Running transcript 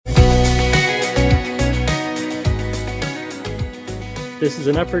This is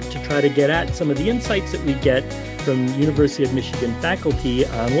an effort to try to get at some of the insights that we get from University of Michigan faculty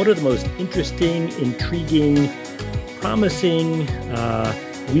on what are the most interesting, intriguing, promising,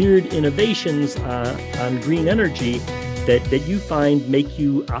 weird innovations on green energy that you find make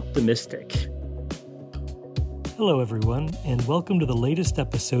you optimistic. Hello, everyone, and welcome to the latest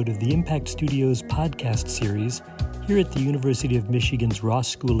episode of the Impact Studios podcast series here at the University of Michigan's Ross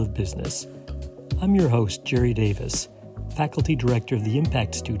School of Business. I'm your host, Jerry Davis, Faculty Director of the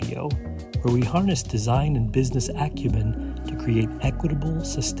Impact Studio, where we harness design and business acumen to create equitable,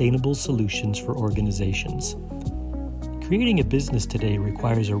 sustainable solutions for organizations. Creating a business today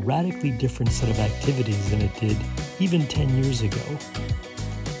requires a radically different set of activities than it did even 10 years ago.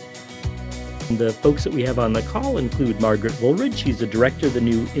 The folks that we have on the call include Margaret Woolridge. She's the director of the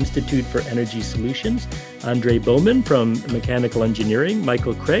new Institute for Energy Solutions. Andre Bowman from Mechanical Engineering.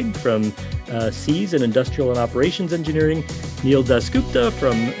 Michael Craig from Seas and Industrial and Operations Engineering. Neil Dasgupta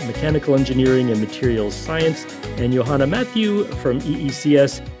from Mechanical Engineering and Materials Science. And Johanna Matthew from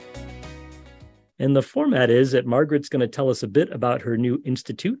EECS. And the format is that Margaret's going to tell us a bit about her new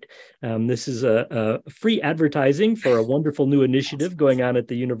institute. This is a free advertising for a wonderful new initiative going on at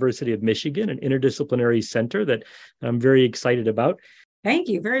the University of Michigan, an interdisciplinary center that I'm very excited about. Thank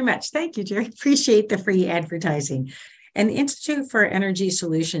you very much. Thank you, Jerry. Appreciate the free advertising. And the Institute for Energy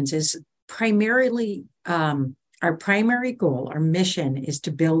Solutions is primarily our primary goal, our mission is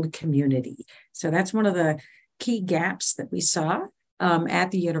to build community. So that's one of the key gaps that we saw at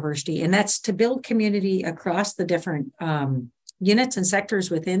the university, and that's to build community across the different units and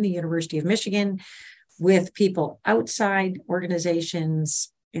sectors within the University of Michigan with people outside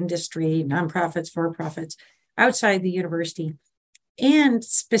organizations, industry, nonprofits, for-profits, outside the university. And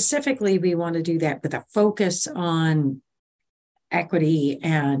specifically, we want to do that with a focus on equity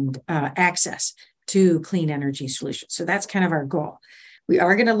and access to clean energy solutions. So that's kind of our goal. We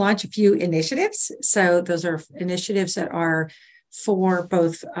are going to launch a few initiatives. So those are initiatives that are for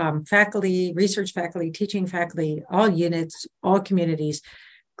both faculty, research faculty, teaching faculty, all units, all communities,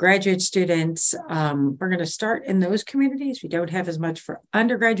 graduate students. We're going to start in those communities. We don't have as much for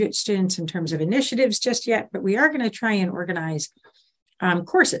undergraduate students in terms of initiatives just yet, but we are going to try and organize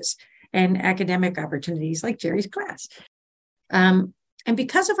courses and academic opportunities like Jerry's class. And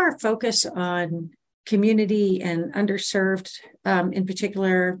because of our focus on community and underserved, in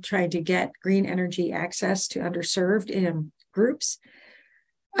particular, trying to get green energy access to underserved groups,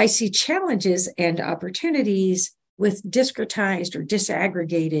 I see challenges and opportunities with discretized or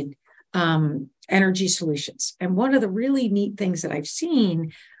disaggregated energy solutions. And one of the really neat things that I've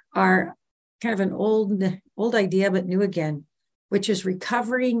seen are kind of an old idea, but new again, which is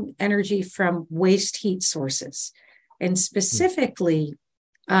recovering energy from waste heat sources. And specifically,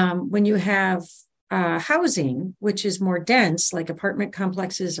 when you have housing, which is more dense, like apartment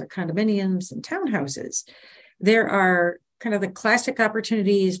complexes or condominiums and townhouses, there are kind of the classic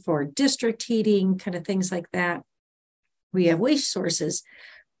opportunities for district heating, kind of things like that. We have waste sources.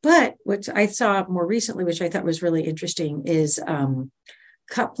 But what I saw more recently, which I thought was really interesting, is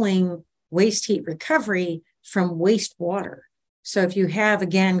coupling waste heat recovery from wastewater. So if you have,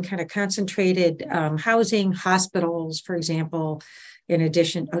 again, kind of concentrated housing, hospitals, for example, in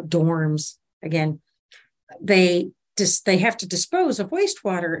addition, dorms, again, they have to dispose of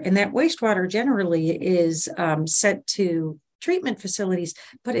wastewater, and that wastewater generally is sent to treatment facilities,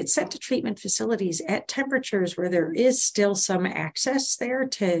 but it's sent to treatment facilities at temperatures where there is still some access there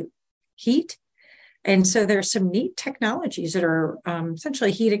to heat. And so there's some neat technologies that are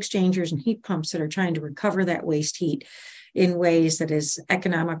essentially heat exchangers and heat pumps that are trying to recover that waste heat in ways that is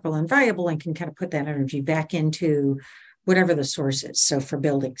economical and viable and can kind of put that energy back into whatever the source is. So for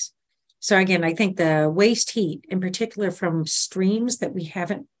buildings. So again, I think the waste heat, in particular from streams that we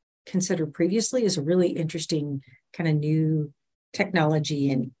haven't considered previously, is a really interesting kind of new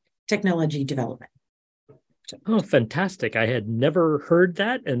technology and technology development. Oh, fantastic. I had never heard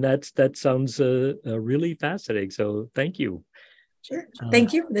that, and that sounds really fascinating. So thank you. Sure.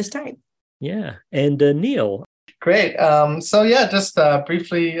 Thank you for this time. Yeah. And Neil. Great. Just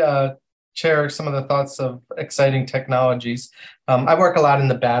briefly share some of the thoughts of exciting technologies. I work a lot in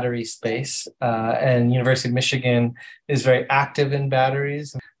the battery space, and University of Michigan is very active in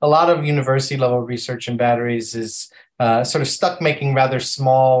batteries. A lot of university level research in batteries is sort of stuck making rather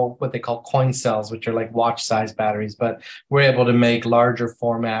small, what they call coin cells, which are like watch-sized batteries. But we're able to make larger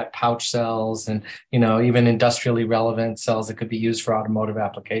format pouch cells and, even industrially relevant cells that could be used for automotive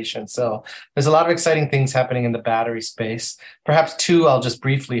applications. So there's a lot of exciting things happening in the battery space. Perhaps two I'll just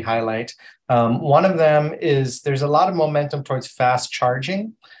briefly highlight. One of them is there's a lot of momentum towards fast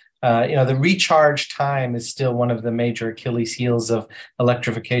charging. The recharge time is still one of the major Achilles heels of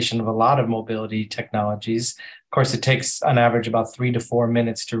electrification of a lot of mobility technologies. Of course, it takes on average about 3 to 4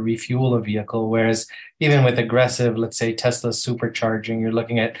 minutes to refuel a vehicle, whereas even with aggressive, let's say Tesla supercharging, you're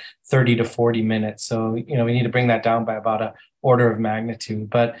looking at 30 to 40 minutes. So, we need to bring that down by about a order of magnitude.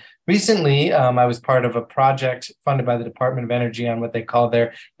 But recently, I was part of a project funded by the Department of Energy on what they call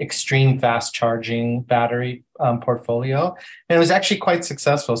their extreme fast charging battery portfolio. And it was actually quite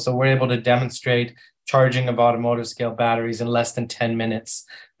successful. So we're able to demonstrate charging of automotive scale batteries in less than 10 minutes,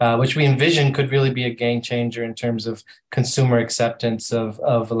 which we envision could really be a game changer in terms of consumer acceptance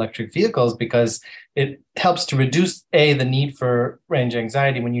of electric vehicles, because it helps to reduce, A, the need for range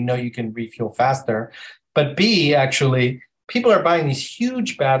anxiety when you can refuel faster, but B, actually, people are buying these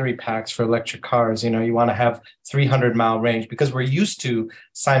huge battery packs for electric cars. You want to have 300-mile range because we're used to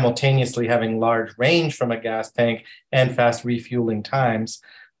simultaneously having large range from a gas tank and fast refueling times.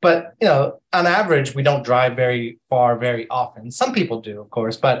 But, on average, we don't drive very far very often. Some people do, of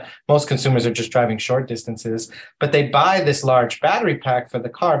course, but most consumers are just driving short distances. But they buy this large battery pack for the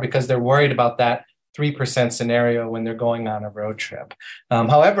car because they're worried about that 3% scenario when they're going on a road trip.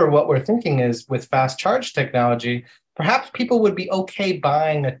 However, what we're thinking is with fast charge technology, perhaps people would be okay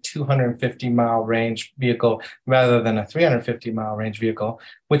buying a 250-mile range vehicle rather than a 350-mile range vehicle,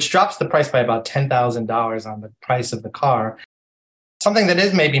 which drops the price by about $10,000 on the price of the car. Something that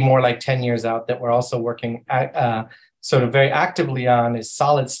is maybe more like 10 years out that we're also working sort of very actively on is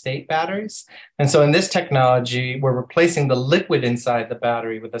solid state batteries. And so in this technology, we're replacing the liquid inside the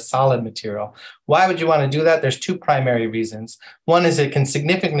battery with a solid material. Why would you want to do that? There's two primary reasons. One is it can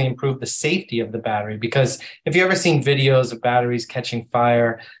significantly improve the safety of the battery, because if you've ever seen videos of batteries catching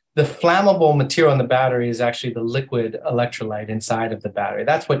fire, the flammable material in the battery is actually the liquid electrolyte inside of the battery.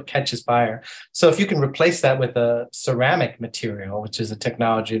 That's what catches fire. So if you can replace that with a ceramic material, which is a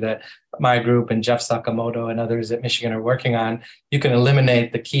technology that my group and Jeff Sakamoto and others at Michigan are working on, you can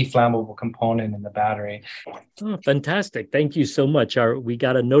eliminate the key flammable component in the battery. Oh, fantastic. Thank you so much. We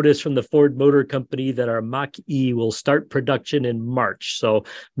got a notice from the Ford Motor Company that our Mach-E will start production in March. So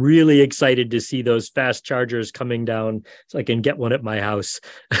really excited to see those fast chargers coming down so I can get one at my house.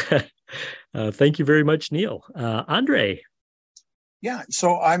 Thank you very much, Neil. Andre. Yeah,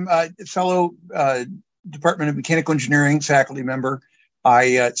 so I'm a fellow Department of Mechanical Engineering faculty member.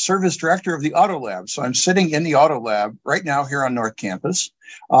 I serve as director of the Auto Lab. So I'm sitting in the Auto Lab right now here on North Campus.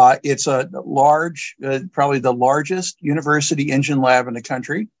 It's a large, probably the largest university engine lab in the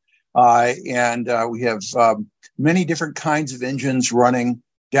country. And we have many different kinds of engines running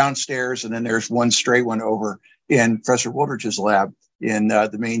downstairs. And then there's one straight one over in Professor Woolridge's lab in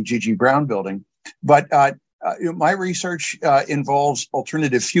the main G.G. Brown building. But my research involves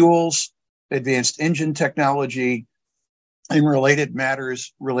alternative fuels, advanced engine technology, and related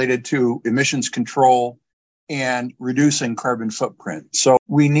matters related to emissions control and reducing carbon footprint. So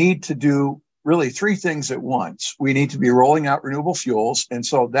we need to do really three things at once. We need to be rolling out renewable fuels. And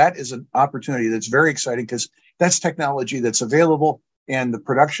so that is an opportunity that's very exciting because that's technology that's available and the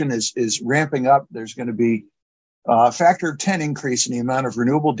production is ramping up. There's going to be a factor of 10 increase in the amount of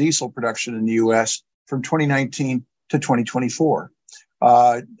renewable diesel production in the U.S. from 2019 to 2024.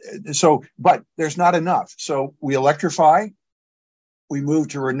 But there's not enough. So we electrify, we move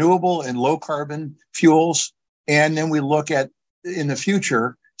to renewable and low carbon fuels, and then we look at, in the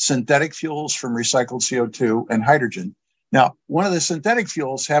future, synthetic fuels from recycled CO2 and hydrogen. Now, one of the synthetic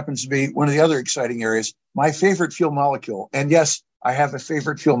fuels happens to be one of the other exciting areas, my favorite fuel molecule. And yes, I have a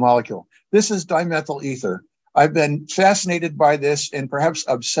favorite fuel molecule. This is dimethyl ether. I've been fascinated by this and perhaps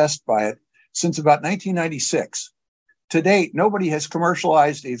obsessed by it since about 1996. To date, nobody has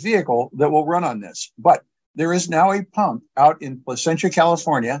commercialized a vehicle that will run on this, but there is now a pump out in Placentia,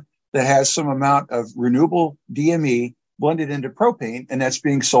 California, that has some amount of renewable DME blended into propane, and that's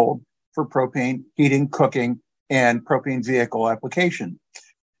being sold for propane heating, cooking, and propane vehicle application.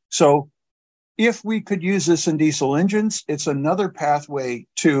 So if we could use this in diesel engines, it's another pathway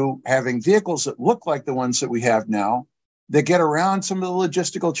to having vehicles that look like the ones that we have now, that get around some of the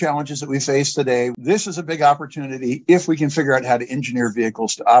logistical challenges that we face today. This is a big opportunity if we can figure out how to engineer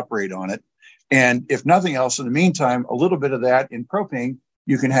vehicles to operate on it. And if nothing else, in the meantime, a little bit of that in propane,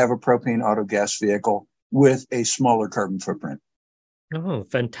 you can have a propane auto gas vehicle with a smaller carbon footprint. Oh,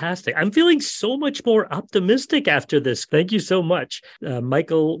 fantastic. I'm feeling so much more optimistic after this. Thank you so much.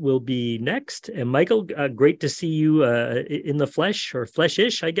 Michael will be next. And Michael, great to see you in the flesh, or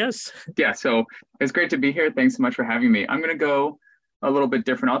flesh-ish, I guess. Yeah, so it's great to be here. Thanks so much for having me. I'm going to go a little bit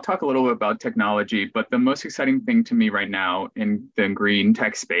different. I'll talk a little bit about technology, but the most exciting thing to me right now in the green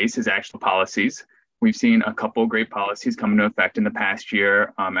tech space is actual policies. We've seen a couple great policies come into effect in the past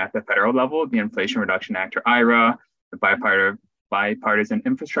year at the federal level, the Inflation Reduction Act, or IRA, the Bipartisan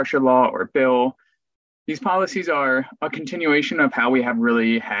Infrastructure Law, or bill. These policies are a continuation of how we have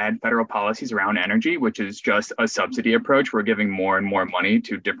really had federal policies around energy, which is just a subsidy approach. We're giving more and more money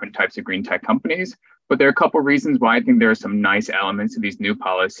to different types of green tech companies. But there are a couple of reasons why I think there are some nice elements to these new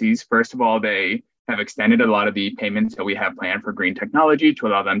policies. First of all, they have extended a lot of the payments that we have planned for green technology to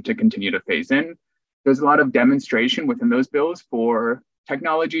allow them to continue to phase in. There's a lot of demonstration within those bills for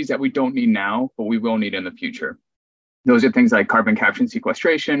technologies that we don't need now, but we will need in the future. Those are things like carbon capture and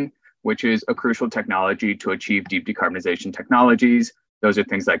sequestration, which is a crucial technology to achieve deep decarbonization technologies. Those are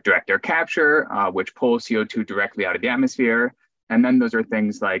things like direct air capture, which pulls CO2 directly out of the atmosphere. And then those are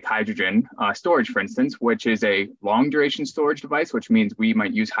things like hydrogen storage, for instance, which is a long duration storage device, which means we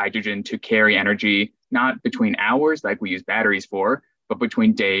might use hydrogen to carry energy, not between hours like we use batteries for, but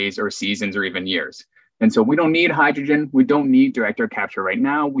between days or seasons or even years. And so we don't need hydrogen. We don't need direct air capture right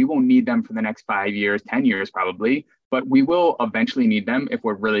now. We won't need them for the next 5 years, 10 years probably, but we will eventually need them if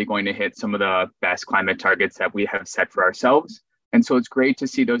we're really going to hit some of the best climate targets that we have set for ourselves. And so it's great to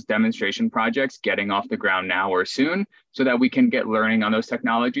see those demonstration projects getting off the ground now or soon so that we can get learning on those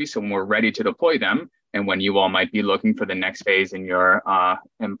technologies so when we're ready to deploy them and when you all might be looking for the next phase in your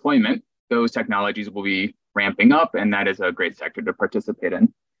employment, those technologies will be ramping up, and that is a great sector to participate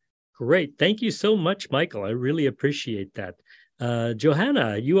in. Great. Thank you so much, Michael. I really appreciate that.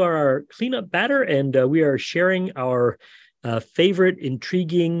 Johanna, you are our cleanup batter, and we are sharing our favorite,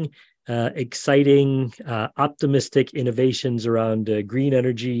 intriguing, exciting, optimistic innovations around green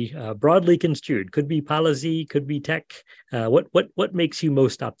energy, broadly construed. Could be policy, could be tech. What makes you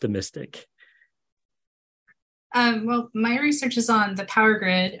most optimistic? Well, my research is on the power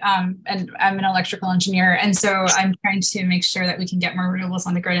grid, and I'm an electrical engineer. And so I'm trying to make sure that we can get more renewables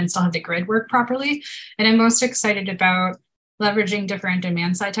on the grid and still have the grid work properly. And I'm most excited about leveraging different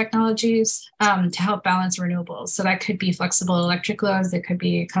demand side technologies to help balance renewables. So that could be flexible electric loads, it could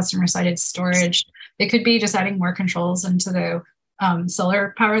be customer sided storage, it could be just adding more controls into the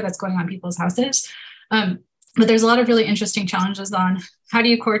solar power that's going on people's houses. But there's a lot of really interesting challenges on how do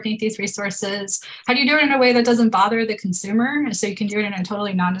you coordinate these resources? How do you do it in a way that doesn't bother the consumer? So you can do it in a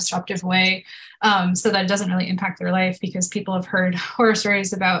totally non-disruptive way so that it doesn't really impact their life, because people have heard horror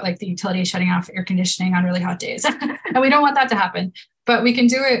stories about like the utility shutting off air conditioning on really hot days. And we don't want that to happen. But we can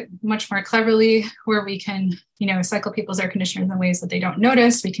do it much more cleverly, where we can, cycle people's air conditioners in ways that they don't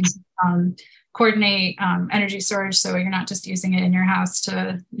notice. We can coordinate energy storage, so you're not just using it in your house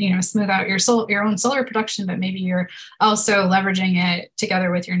to smooth out your own solar production, but maybe you're also leveraging it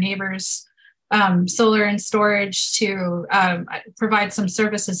together with your neighbors' solar and storage to provide some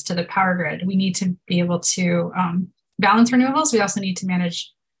services to the power grid. We need to be able to balance renewables. We also need to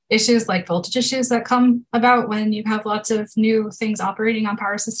manage issues like voltage issues that come about when you have lots of new things operating on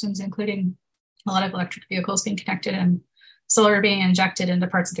power systems, including a lot of electric vehicles being connected and solar being injected into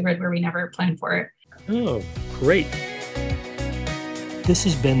parts of the grid where we never planned for it. Oh, great. This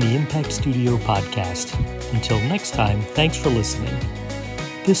has been the Impact Studio podcast. Until next time, thanks for listening.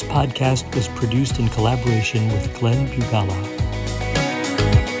 This podcast was produced in collaboration with Glenn Bugala.